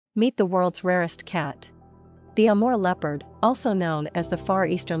Meet the world's rarest cat. The Amur leopard, also known as the Far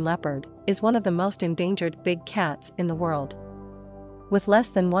Eastern leopard, is one of the most endangered big cats in the world. With less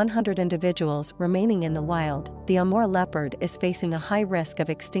than 100 individuals remaining in the wild, the Amur leopard is facing a high risk of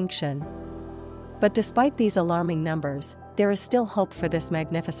extinction. But despite these alarming numbers, there is still hope for this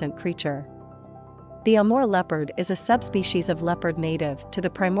magnificent creature. The Amur leopard is a subspecies of leopard native to the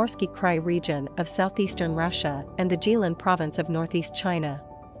Primorsky Krai region of southeastern Russia and the Jilin Province of northeast China.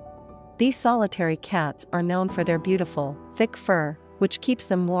 These solitary cats are known for their beautiful, thick fur, which keeps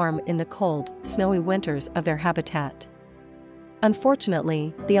them warm in the cold, snowy winters of their habitat.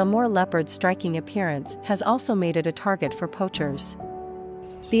 Unfortunately, the Amur leopard's striking appearance has also made it a target for poachers.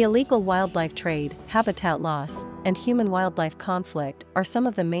 The illegal wildlife trade, habitat loss, and human-wildlife conflict are some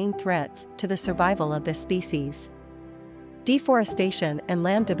of the main threats to the survival of this species. Deforestation and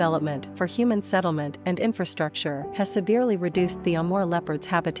land development for human settlement and infrastructure has severely reduced the Amur leopard's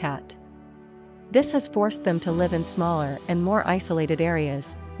habitat. This has forced them to live in smaller and more isolated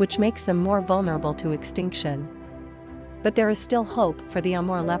areas, which makes them more vulnerable to extinction. But there is still hope for the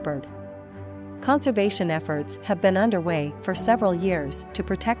Amur leopard. Conservation efforts have been underway for several years to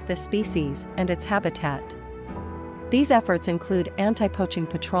protect this species and its habitat. These efforts include anti-poaching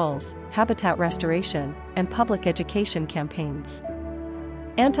patrols, habitat restoration, and public education campaigns.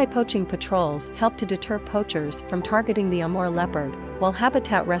 Anti-poaching patrols help to deter poachers from targeting the Amur leopard, while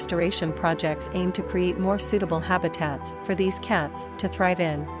habitat restoration projects aim to create more suitable habitats for these cats to thrive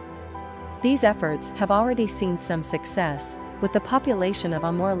in. These efforts have already seen some success, with the population of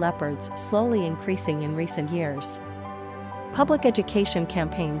Amur leopards slowly increasing in recent years. Public education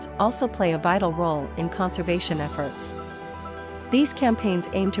campaigns also play a vital role in conservation efforts. These campaigns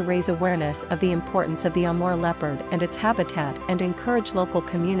aim to raise awareness of the importance of the Amur leopard and its habitat and encourage local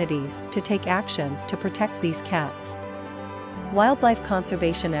communities to take action to protect these cats. Wildlife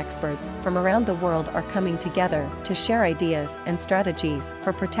conservation experts from around the world are coming together to share ideas and strategies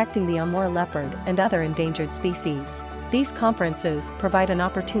for protecting the Amur leopard and other endangered species. These conferences provide an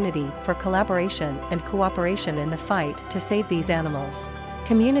opportunity for collaboration and cooperation in the fight to save these animals.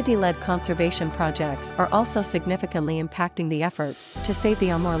 Community-led conservation projects are also significantly impacting the efforts to save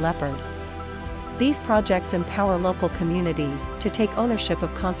the Amur leopard. These projects empower local communities to take ownership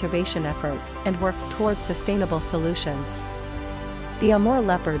of conservation efforts and work towards sustainable solutions. The Amur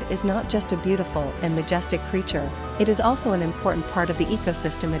leopard is not just a beautiful and majestic creature, it is also an important part of the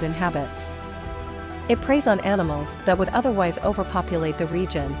ecosystem it inhabits. It preys on animals that would otherwise overpopulate the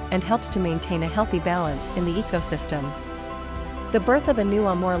region and helps to maintain a healthy balance in the ecosystem. The birth of a new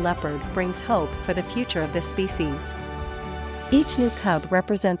Amur leopard brings hope for the future of this species. Each new cub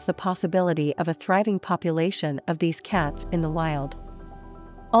represents the possibility of a thriving population of these cats in the wild.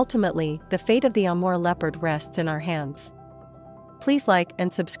 Ultimately, the fate of the Amur leopard rests in our hands. Please like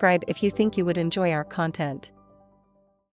and subscribe if you think you would enjoy our content.